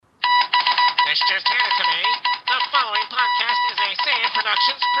just handed to me. The following podcast is a Sand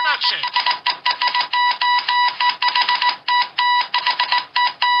Productions production.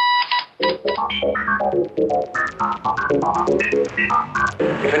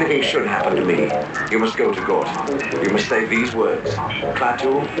 If anything should happen to me, you must go to court. You must say these words: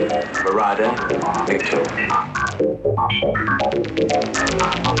 Klaatu, Barada, Nikto.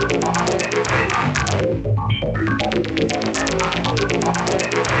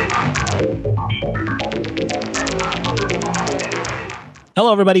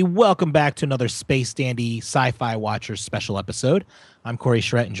 Hello, everybody. Welcome back to another Space Dandy Sci-Fi Watchers special episode. I'm Corey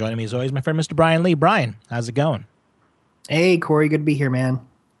Schrett, and joining me as always, my friend Mr. Brian Lee. Brian, how's it going? Hey, Corey. Good to be here, man.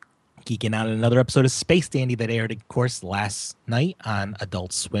 Geeking out at another episode of Space Dandy that aired, of course, last night on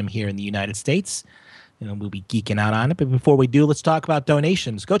Adult Swim here in the United States. We'll be geeking out on it. But before we do, let's talk about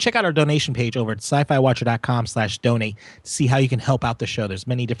donations. Go check out our donation page over at sci-fiwatcher.com/donate to see how you can help out the show. There's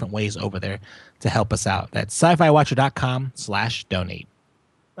many different ways over there to help us out. That's sci-fiwatcher.com/donate.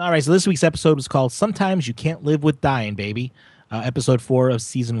 All right, so this week's episode was called Sometimes You Can't Live With Dying, Baby. Episode 4 of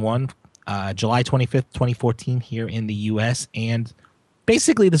Season 1, July 25th, 2014 here in the U.S. And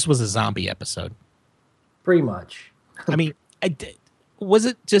basically, this was a zombie episode. Pretty much. I mean, was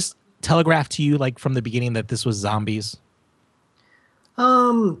it just telegraphed to you like from the beginning that this was zombies?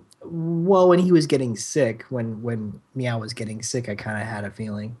 Well, when he was getting sick, when Meow was getting sick, I kind of had a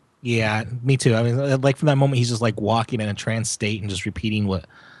feeling. Yeah, me too. I mean, like from that moment, he's just like walking in a trance state and just repeating what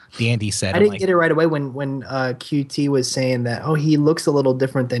Dandy said. I didn't get it right away when QT was saying that, oh, he looks a little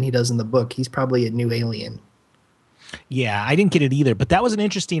different than he does in the book. He's probably a new alien. Yeah, I didn't get it either, but that was an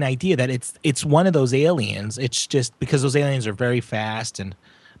interesting idea that it's one of those aliens. It's just because those aliens are very fast and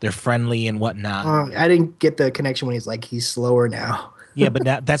they're friendly and whatnot. I didn't get the connection when he's slower now. Yeah,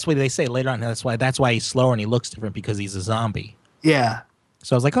 but that's what they say later on. That's why he's slower and he looks different because he's a zombie. Yeah.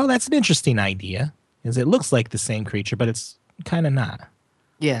 So I was like, oh, that's an interesting idea. Is it looks like the same creature, but it's kind of not.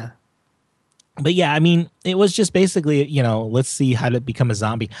 Yeah. But yeah, I mean, it was just basically, let's see how to become a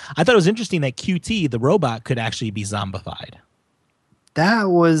zombie. I thought it was interesting that QT, the robot, could actually be zombified. I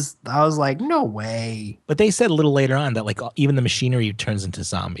was like, no way. But they said a little later on that like even the machinery turns into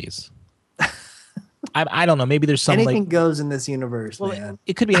zombies. I don't know. Maybe there's some anything goes in this universe, man.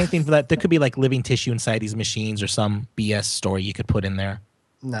 It could be anything for that. There could be like living tissue inside these machines or some BS story you could put in there.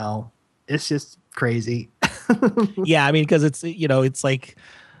 No, it's just crazy. Yeah, I mean, because it's like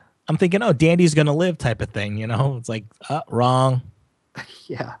I'm thinking, oh, Dandy's gonna live type of thing. It's like wrong.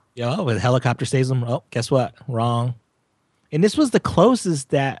 Yeah. With helicopter saves him. Oh, guess what? Wrong. And this was the closest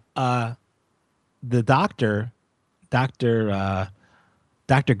that the Doctor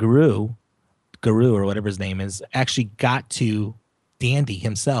Guru or whatever his name is actually got to Dandy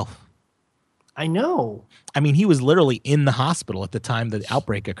himself. I know. I mean, he was literally in the hospital at the time the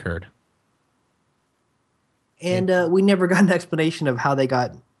outbreak occurred. And we never got an explanation of how they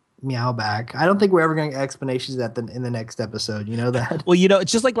got Meow back. I don't think we're ever going to get explanations in the next episode. You know that? Well,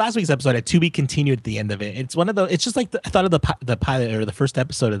 it's just like last week's episode had to be continued at the end of it. It's one of those. It's just like I thought of the pilot or the first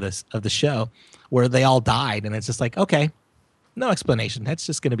episode of the show where they all died, and it's just like, okay, no explanation. That's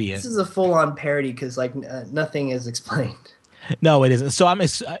just going to be it. This is a full-on parody because nothing is explained. No, it isn't. So I'm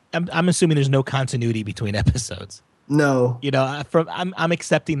assuming there's no continuity between episodes. No. I'm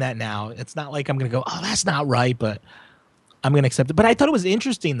accepting that now. It's not like I'm going to go, oh, that's not right, but I'm going to accept it. But I thought it was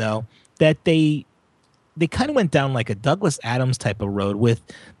interesting though that they kind of went down like a Douglas Adams type of road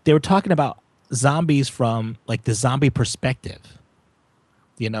they were talking about zombies from like the zombie perspective.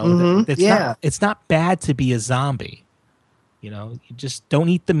 It's not bad to be a zombie. You just don't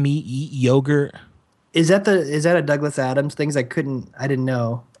eat the meat, eat yogurt. Is that a Douglas Adams thing? I didn't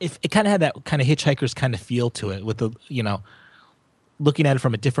know. It kind of had that kind of Hitchhiker's kind of feel to it with the, looking at it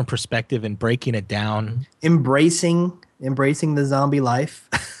from a different perspective and breaking it down. Embracing the zombie life.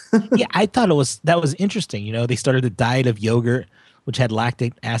 Yeah, I thought that was interesting. They started a diet of yogurt, which had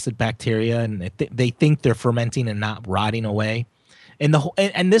lactic acid bacteria, and they think they're fermenting and not rotting away. And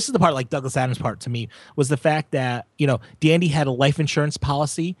and this is the part, like Douglas Adams' part to me, was the fact that, Dandy had a life insurance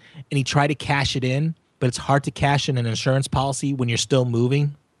policy and he tried to cash it in, but it's hard to cash in an insurance policy when you're still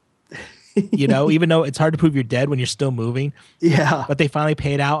moving. Even though it's hard to prove you're dead when you're still moving. Yeah. But they finally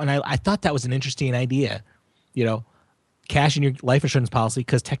paid out. And I thought that was an interesting idea, cash in your life insurance policy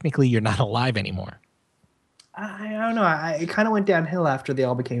because technically you're not alive anymore. I don't know. It kind of went downhill after they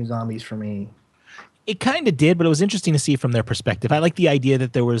all became zombies for me. It kind of did, but it was interesting to see from their perspective. I like the idea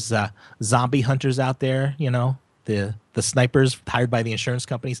that there was zombie hunters out there, the snipers hired by the insurance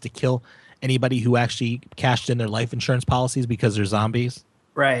companies to kill anybody who actually cashed in their life insurance policies because they're zombies.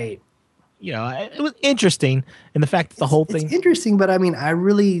 Right. it was interesting, and the fact that the whole thing. It's interesting, but I mean, I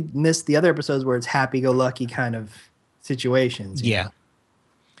really missed the other episodes where it's happy-go-lucky kind of situations. Yeah.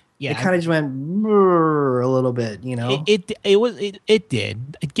 Yeah, it kind of just went a little bit, It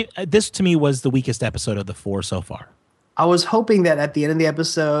did. This to me was the weakest episode of the 4 so far. I was hoping that at the end of the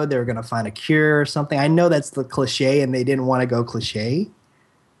episode they were going to find a cure or something. I know that's the cliche, and they didn't want to go cliche.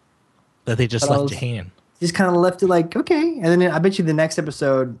 That they just left you hanging. Just kind of left it like, okay, and then I bet you the next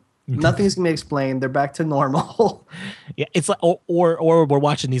episode nothing's gonna be explained. They're back to normal. Yeah, it's like or we're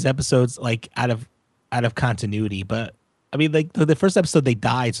watching these episodes like out of continuity, but. I mean, like the first episode they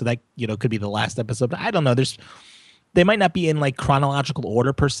died, so that could be the last episode. But I don't know. They might not be in like chronological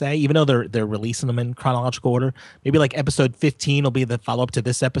order per se, even though they're releasing them in chronological order. Maybe like episode 15 will be the follow up to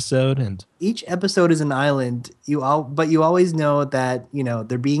this episode, and each episode is an island. But you always know that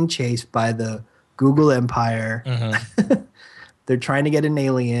they're being chased by the Google Empire. Mm-hmm. They're trying to get an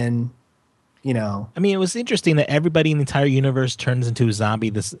alien. I mean, it was interesting that everybody in the entire universe turns into a zombie.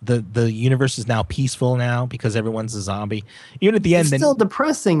 The universe is now peaceful now because everyone's a zombie. Even at the end, it's still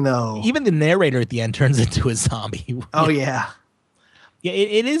depressing though. Even the narrator at the end turns into a zombie. Oh yeah, yeah.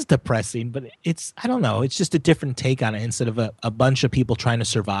 It is depressing, but I don't know. It's just a different take on it instead of a bunch of people trying to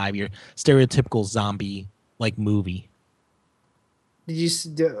survive your stereotypical zombie like movie. Do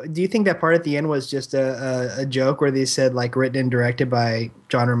you think that part at the end was just a joke where they said like written and directed by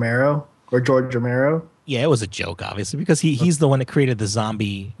John Romero? Or George Romero? Yeah, it was a joke, obviously, because he's the one that created the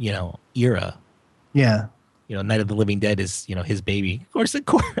zombie, era. Yeah. Night of the Living Dead is, his baby. Of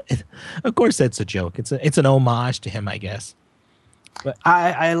course, that's a joke. It's an homage to him, I guess. But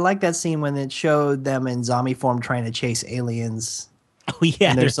I like that scene when it showed them in zombie form trying to chase aliens. Oh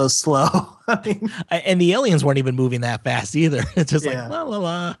yeah, and they're so slow. I mean, and the aliens weren't even moving that fast either. It's just like la la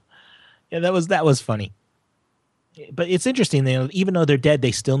la. Yeah, that was funny. But it's interesting, even though they're dead,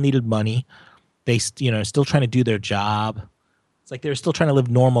 they still needed money. They, still trying to do their job. It's like they're still trying to live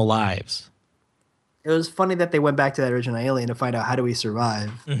normal lives. It was funny that they went back to that original alien to find out how do we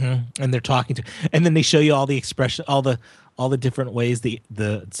survive. Mm-hmm. And they're talking and then they show you all the expression, all the different ways the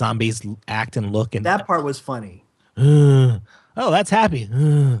zombies act and look. And that part was funny. Oh, that's happy.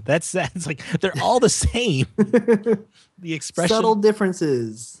 That's sad. It's like they're all the same. The expression, subtle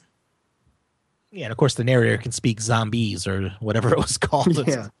differences. Yeah, and of course the narrator can speak zombies or whatever it was called.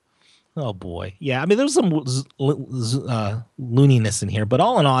 Yeah. Oh boy. Yeah, I mean there was some looniness in here, but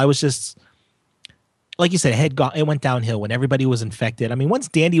all in all, I was just like you said, it went downhill when everybody was infected. I mean, once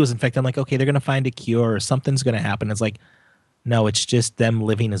Dandy was infected, I'm like, okay, they're gonna find a cure or something's gonna happen. It's like, no, it's just them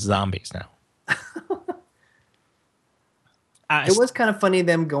living as zombies now. It was kind of funny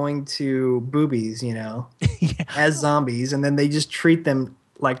them going to boobies, yeah. As zombies, and then they just treat them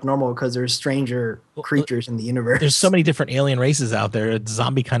like normal because there's stranger creatures in the universe. There's so many different alien races out there. A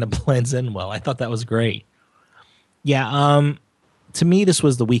zombie kind of blends in well. I thought that was great. Yeah, to me, this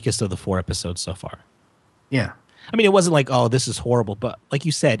was the weakest of the 4 episodes so far. Yeah. I mean, it wasn't like, oh, this is horrible, but like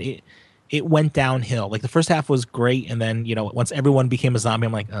you said, it went downhill. Like the first half was great, and then, once everyone became a zombie,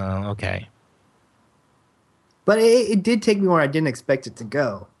 I'm like, oh, okay. But it did take me where I didn't expect it to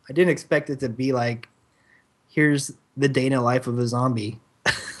go. I didn't expect it to be like, here's the day in the life of a zombie.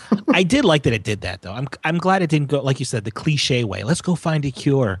 I did like that it did that though. I'm glad it didn't go like you said the cliche way. Let's go find a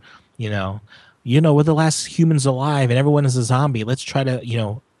cure. We're the last humans alive and everyone is a zombie. Let's try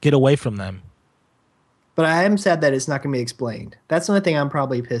to get away from them. But I am sad that it's not going to be explained. That's the only thing I'm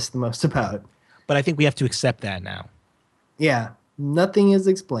probably pissed the most about. But I think we have to accept that now. Yeah, nothing is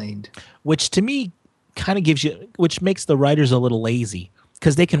explained. Which to me kind of which makes the writers a little lazy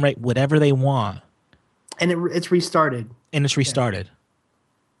because they can write whatever they want. And it's restarted.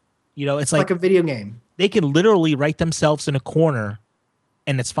 Yeah. It's like a video game. They can literally write themselves in a corner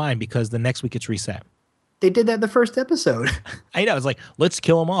and it's fine because the next week it's reset. They did that in the first episode. I know. It's like, let's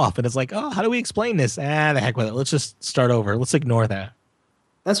kill them off. And it's like, oh, how do we explain this? The heck with it. Let's just start over. Let's ignore that.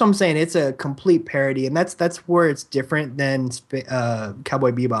 That's what I'm saying. It's a complete parody. And that's where it's different than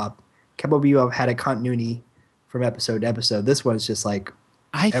Cowboy Bebop. Cowboy Bebop had a continuity from episode to episode. This one's just like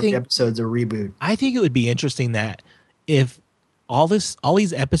every episode's a reboot. I think it would be interesting that if all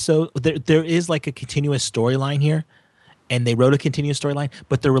these episodes, there is like a continuous storyline here, and they wrote a continuous storyline,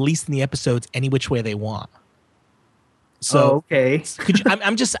 but they're releasing the episodes any which way they want. So okay,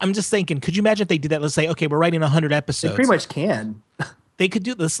 I'm just thinking, could you imagine if they did that? Let's say, okay, we're writing 100 episodes. They pretty much can. They could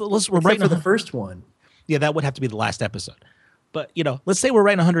do this. We're writing for the first one. Yeah, that would have to be the last episode. But let's say we're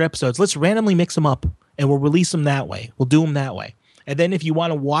writing 100 episodes. Let's randomly mix them up, and we'll release them that way. We'll do them that way. And then if you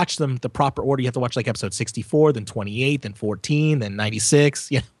want to watch them the proper order, you have to watch like episode 64, then 28, then 14, then 96.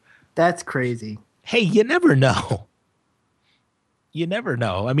 Yeah. That's crazy. Hey, you never know. You never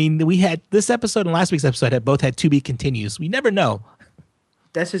know. I mean, we had this episode and last week's episode had both had to be continues. We never know.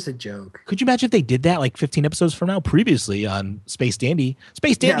 That's just a joke. Could you imagine if they did that like 15 episodes from now? Previously on Space Dandy,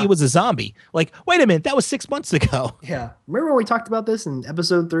 Space Dandy was a zombie. Like, wait a minute, that was 6 months ago. Yeah. Remember when we talked about this in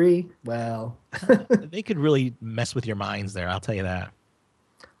episode 3? Well, they could really mess with your minds there. I'll tell you that.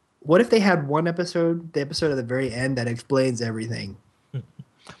 What if they had one episode, the episode at the very end that explains everything?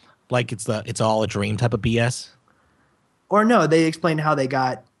 Like it's all a dream type of BS? Or no, they explain how they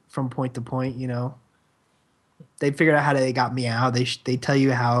got from point to point, you know. They figured out how they got Meow. They tell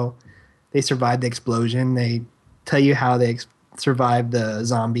you how they survived the explosion. They tell you how they survived the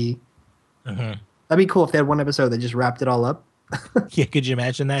zombie. Mm-hmm. That'd be cool if they had one episode that just wrapped it all up. Yeah, could you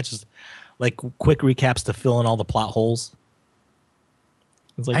imagine that? Just like quick recaps to fill in all the plot holes.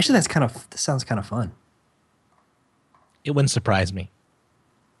 It's like, actually, that sounds kind of fun. It wouldn't surprise me.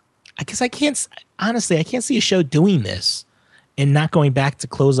 I guess I can't see a show doing this and not going back to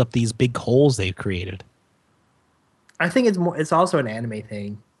close up these big holes they've created. I think it's also an anime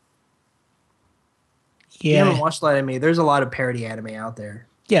thing. Yeah. You haven't watched a lot of anime. There's a lot of parody anime out there.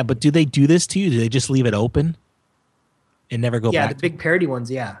 Yeah, but do they do this to you? Do they just leave it open and never go back? Yeah, the big parody ones,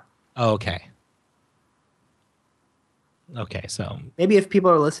 yeah. Oh, okay. Okay, so maybe if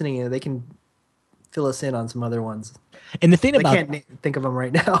people are listening, they can fill us in on some other ones. And the thing about I can't think of them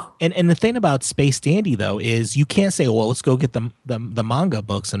right now. And the thing about Space Dandy though is you can't say, well, let's go get the manga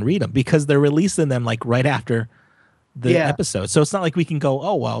books and read them because they're releasing them like right after the episode. So it's not like we can go,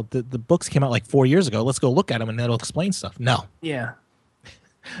 oh well, the books came out like 4 years ago. Let's go look at them and that'll explain stuff. No. Yeah.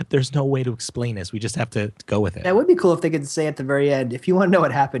 There's no way to explain this. We just have to go with it. That would be cool if they could say at the very end, if you want to know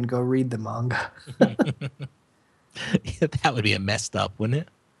what happened, go read the manga. Yeah, that would be a messed up, wouldn't it?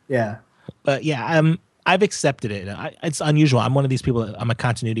 Yeah. But yeah, I've accepted it. It's unusual. I'm one of these people. I'm a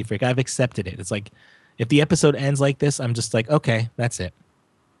continuity freak. I've accepted it. It's like if the episode ends like this, I'm just like, okay, that's it.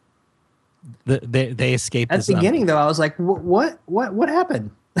 They escaped. At the beginning, though, I was like, what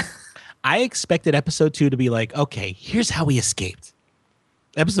happened? I expected episode 2 to be like, okay, here's how we escaped.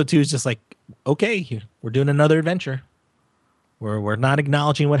 Episode 2 is just like, okay, we're doing another adventure. We're not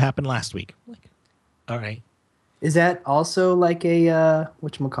acknowledging what happened last week. Like, all right. Is that also like a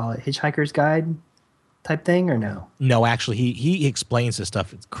whatchamacallit, Hitchhiker's Guide type thing or no? No, actually, he explains this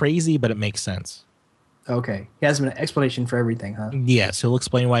stuff. It's crazy, but it makes sense. Okay. He has an explanation for everything, huh? Yes, he'll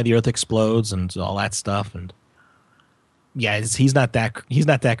explain why the Earth explodes and all that stuff. And yeah, he's not that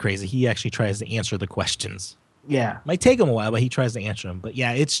crazy. He actually tries to answer the questions. Yeah. Might take him a while, but he tries to answer them. But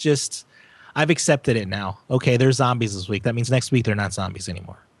yeah, it's just I've accepted it now. Okay, there's zombies this week. That means next week they're not zombies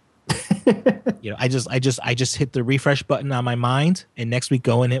anymore. You know, I just hit the refresh button on my mind, and next week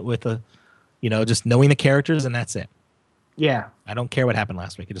go in it with just knowing the characters, and that's it. Yeah. I don't care what happened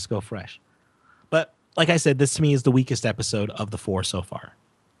last week. I just go fresh. But like I said, this to me is the weakest episode of the 4 so far.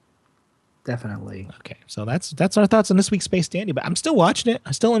 Definitely. Okay, so that's our thoughts on this week's Space Dandy. But I'm still watching it.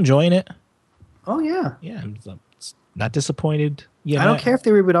 I'm still enjoying it. Oh yeah. Yeah, I'm not disappointed. Yeah, I don't care if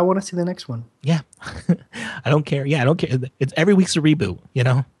they reboot. I want to see the next one. Yeah, I don't care. Yeah, I don't care. It's every week's a reboot. You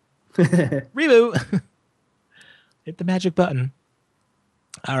know. Reboot. Hit the magic button.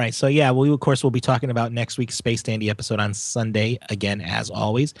 All right, so yeah, we of course will be talking about next week's Space Dandy episode on Sunday again, as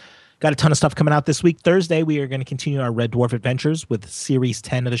always. Got a ton of stuff coming out this week. Thursday, we are going to continue our Red Dwarf adventures with Series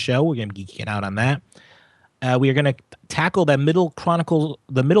 10 of the show. We're going to be geeking out on that. We are going to tackle the middle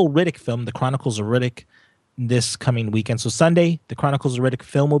Riddick film, The Chronicles of Riddick, this coming weekend. So Sunday, The Chronicles of Riddick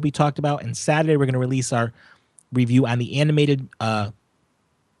film will be talked about, and Saturday we're going to release our review on the animated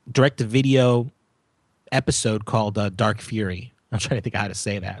direct-to-video episode called Dark Fury. I'm trying to think of how to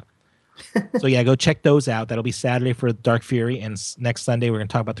say that. So yeah, go check those out. That'll be Saturday for Dark Fury, and next Sunday we're going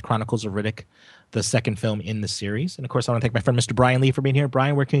to talk about The Chronicles of Riddick, the second film in the series. And of course, I want to thank my friend Mr. Brian Lee for being here.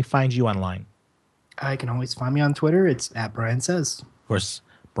 Brian, where can we find you online? I can always find me on Twitter. It's @BrianSays. Of course,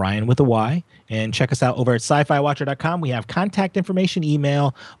 Brian with a Y. And check us out over at sci-fiwatcher.com. We have contact information,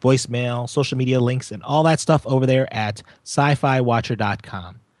 email, voicemail, social media links, and all that stuff over there at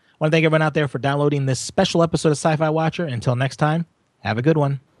sci-fiwatcher.com. I want to thank everyone out there for downloading this special episode of Sci-Fi Watcher. Until next time, have a good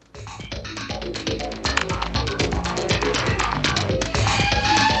one.